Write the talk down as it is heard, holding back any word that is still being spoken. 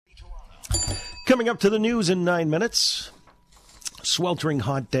Coming up to the news in 9 minutes. Sweltering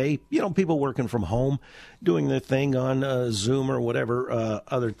hot day. You know, people working from home, doing their thing on Zoom or whatever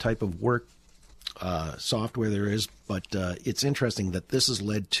other type of work software there is. But it's interesting that this has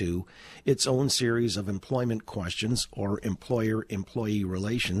led to its own series of employment questions or employer-employee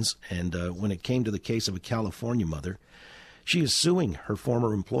relations. And when it came to the case of a California mother, she is suing her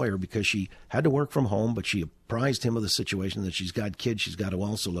former employer because she had to work from home, but she apprised him of the situation that she's got kids she's got to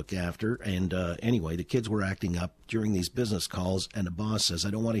also look after. And anyway, the kids were acting up during these business calls, and the boss says, I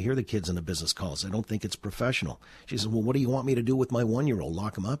don't want to hear the kids in the business calls. I don't think it's professional. She says, well, what do you want me to do with my 1-year-old?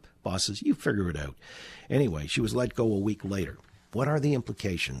 Lock him up? Boss says, you figure it out. Anyway, she was let go a week later. What are the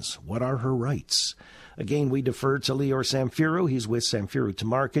implications? What are her rights? Again, we defer to Lior Samfiru. He's with Samfiru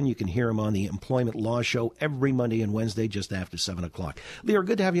Tamarkin. You can hear him on the Employment Law Show every Monday and Wednesday just after 7 o'clock. Lior,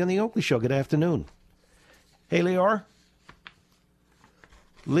 good to have you on the Oakley Show. Good afternoon. Hey, Lior?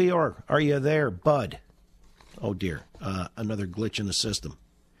 Lior, are you there, bud? Oh, dear. Another glitch in the system.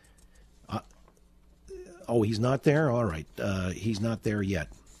 Oh, he's not there? All right. He's not there yet.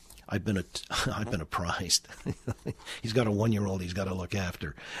 I've been apprised. He's got a 1-year-old he's got to look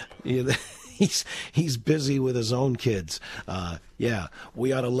after. He's busy with his own kids. Yeah,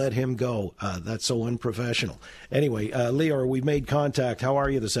 we ought to let him go. That's so unprofessional. Anyway, Lior, we've made contact. How are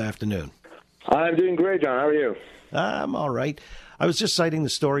you this afternoon? I'm doing great, John. How are you? I'm all right. I was just citing the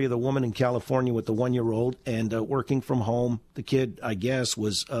story of the woman in California with the 1-year-old and working from home. The kid, I guess,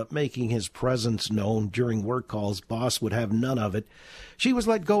 was making his presence known during work calls. Boss would have none of it. She was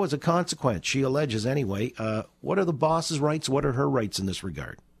let go as a consequence, she alleges anyway. What are the boss's rights? What are her rights in this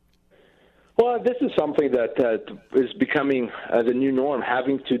regard? Well, this is something that is becoming the new norm,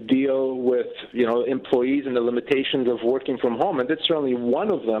 having to deal with, employees and the limitations of working from home, and that's certainly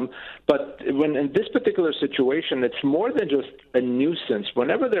one of them. But when in this particular situation, it's more than just a nuisance.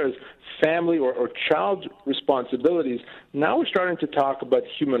 Whenever there's family or child responsibilities, now we're starting to talk about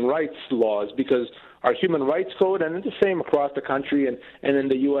human rights laws, because our human rights code, and it's the same across the country and in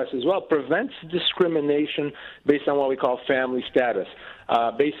the U.S. as well, prevents discrimination based on what we call family status,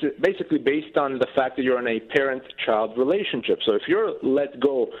 basically based on the fact that you're in a parent-child relationship. So if you're let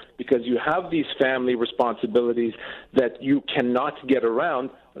go because you have these family responsibilities that you cannot get around,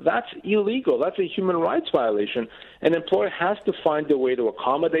 that's illegal. That's a human rights violation. An employer has to find a way to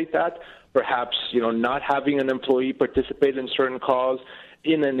accommodate that, perhaps, not having an employee participate in certain calls.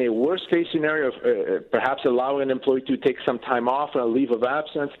 In a worst-case scenario, perhaps allowing an employee to take some time off on a leave of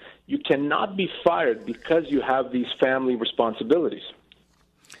absence, you cannot be fired because you have these family responsibilities.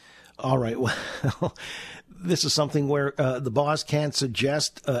 All right. Well, this is something where the boss can't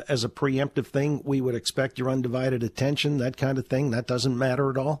suggest as a preemptive thing, we would expect your undivided attention, that kind of thing. That doesn't matter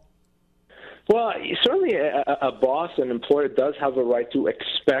at all? Well, certainly a boss, an employer, does have a right to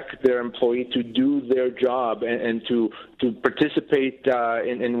expect their employee to do their job and to participate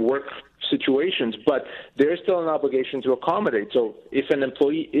in work situations, but there is still an obligation to accommodate. So if an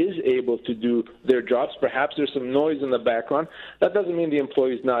employee is able to do their jobs, perhaps there's some noise in the background, that doesn't mean the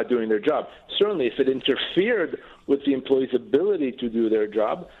employee is not doing their job. Certainly, if it interfered with the employee's ability to do their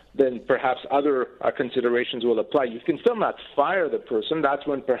job, then perhaps other considerations will apply. You can still not fire the person. That's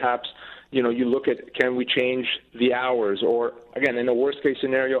when perhaps you look at, can we change the hours? Or, again, in a worst-case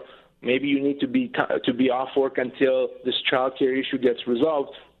scenario, maybe you need to be off work until this child care issue gets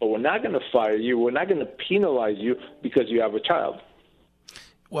resolved, but we're not going to fire you. We're not going to penalize you because you have a child.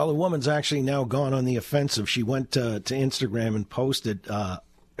 Well, the woman's actually now gone on the offensive. She went to Instagram and posted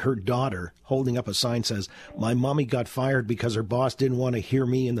her daughter holding up a sign says, my mommy got fired because her boss didn't want to hear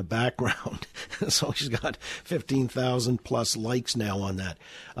me in the background. So she's got 15,000 plus likes now on that.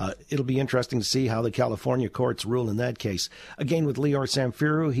 It'll be interesting to see how the California courts rule in that case. Again, with Lior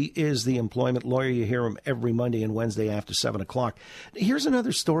Samfiru, he is the employment lawyer. You hear him every Monday and Wednesday after 7 o'clock. Here's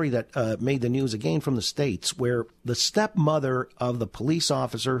another story that made the news, again from the States, where the stepmother of the police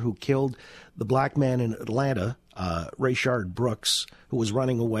officer who killed the black man in Atlanta, Rayshard Brooks, who was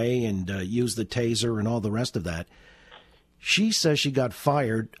running away and used the taser and all the rest of that. She says she got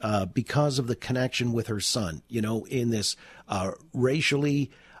fired because of the connection with her son. In this racially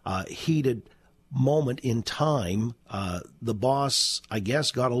heated moment in time, the boss, I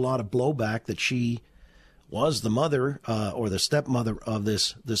guess, got a lot of blowback that she was the mother or the stepmother of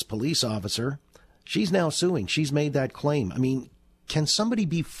this police officer. She's now suing. She's made that claim. I mean, can somebody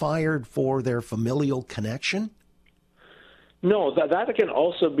be fired for their familial connection? No, that can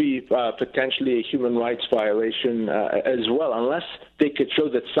also be potentially a human rights violation as well, unless they could show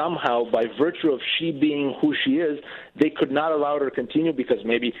that somehow, by virtue of she being who she is, they could not allow her to continue because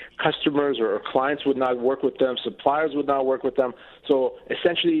maybe customers or clients would not work with them, suppliers would not work with them. So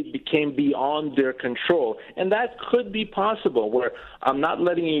essentially it became beyond their control. And that could be possible, where I'm not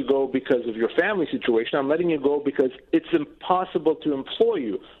letting you go because of your family situation. I'm letting you go because it's impossible to employ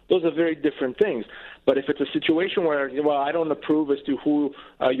you. Those are very different things. But if it's a situation where, well, I don't approve as to who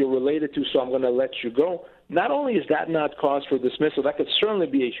you're related to, so I'm going to let you go, not only is that not cause for dismissal, that could certainly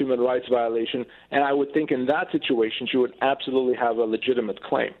be a human rights violation, and I would think in that situation she would absolutely have a legitimate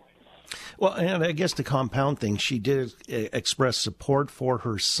claim. Well, and I guess to compound things, she did express support for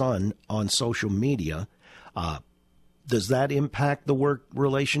her son on social media. Does that impact the work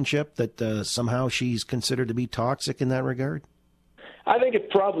relationship, that somehow she's considered to be toxic in that regard? I think it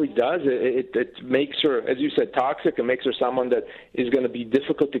probably does. It makes her, as you said, toxic. It makes her someone that is going to be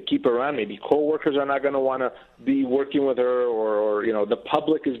difficult to keep around. Maybe coworkers are not going to want to be working with her, or the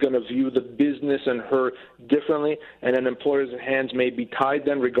public is going to view the business and her differently, and an employer's hands may be tied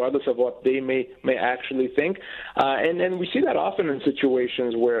then, regardless of what they may actually think. And we see that often in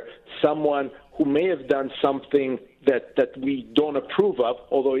situations where someone who may have done something that we don't approve of,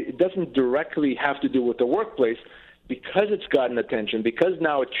 although it doesn't directly have to do with the workplace, because it's gotten attention, because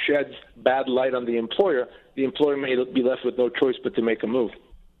now it sheds bad light on the employer may be left with no choice but to make a move.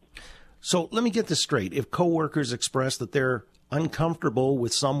 So let me get this straight. If coworkers express that they're uncomfortable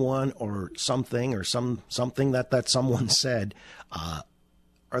with someone or something or something that someone said,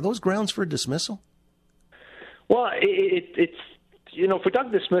 are those grounds for dismissal? Well, it's for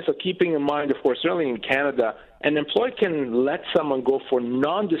drug dismissal, keeping in mind, of course, certainly in Canada, an employee can let someone go for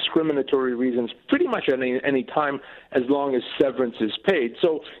non-discriminatory reasons pretty much at any time, as long as severance is paid.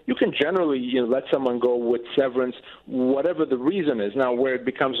 So you can generally let someone go with severance, whatever the reason is. Now, where it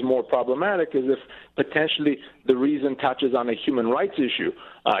becomes more problematic is if potentially the reason touches on a human rights issue,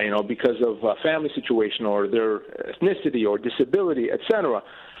 because of a family situation or their ethnicity or disability, etc.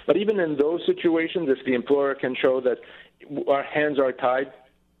 But even in those situations, if the employer can show that our hands are tied,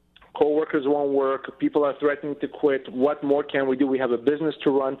 coworkers won't work, people are threatening to quit, what more can we do? We have a business to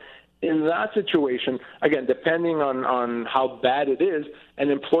run. In that situation, again, depending on how bad it is, an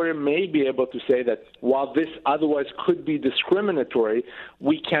employer may be able to say that while this otherwise could be discriminatory,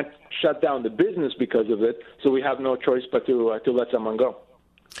 we can't shut down the business because of it, so we have no choice but to let someone go.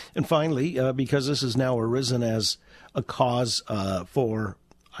 And finally, because this has now arisen as a cause for,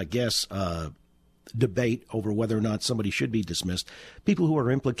 I guess, debate over whether or not somebody should be dismissed, people who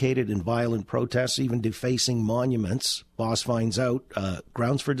are implicated in violent protests, even defacing monuments, boss finds out,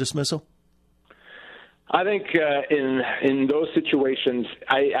 grounds for dismissal? I think in those situations,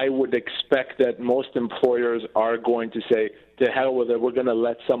 I would expect that most employers are going to say, to hell with it, we're going to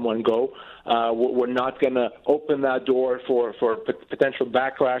let someone go. We're not going to open that door for potential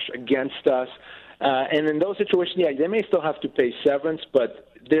backlash against us. And in those situations, yeah, they may still have to pay severance, but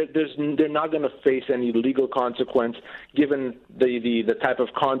they're not going to face any legal consequence given the type of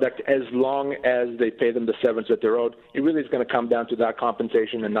conduct, as long as they pay them the severance that they're owed. It really is going to come down to that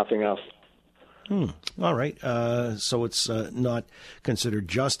compensation and nothing else. All right. So it's not considered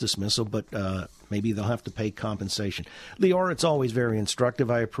just dismissal, but maybe they'll have to pay compensation. Lior, it's always very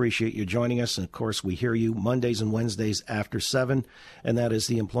instructive. I appreciate you joining us. And, of course, we hear you Mondays and Wednesdays after 7, and that is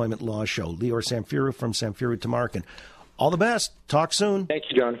the Employment Law Show. Lior Samfiru from Samfiru Tamarkin. All the best. Talk soon. Thank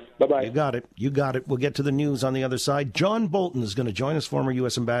you, John. Bye-bye. You got it. We'll get to the news on the other side. John Bolton is going to join us, former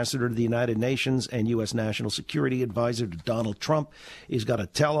U.S. Ambassador to the United Nations and U.S. National Security Advisor to Donald Trump. He's got a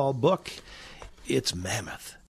tell-all book. It's mammoth.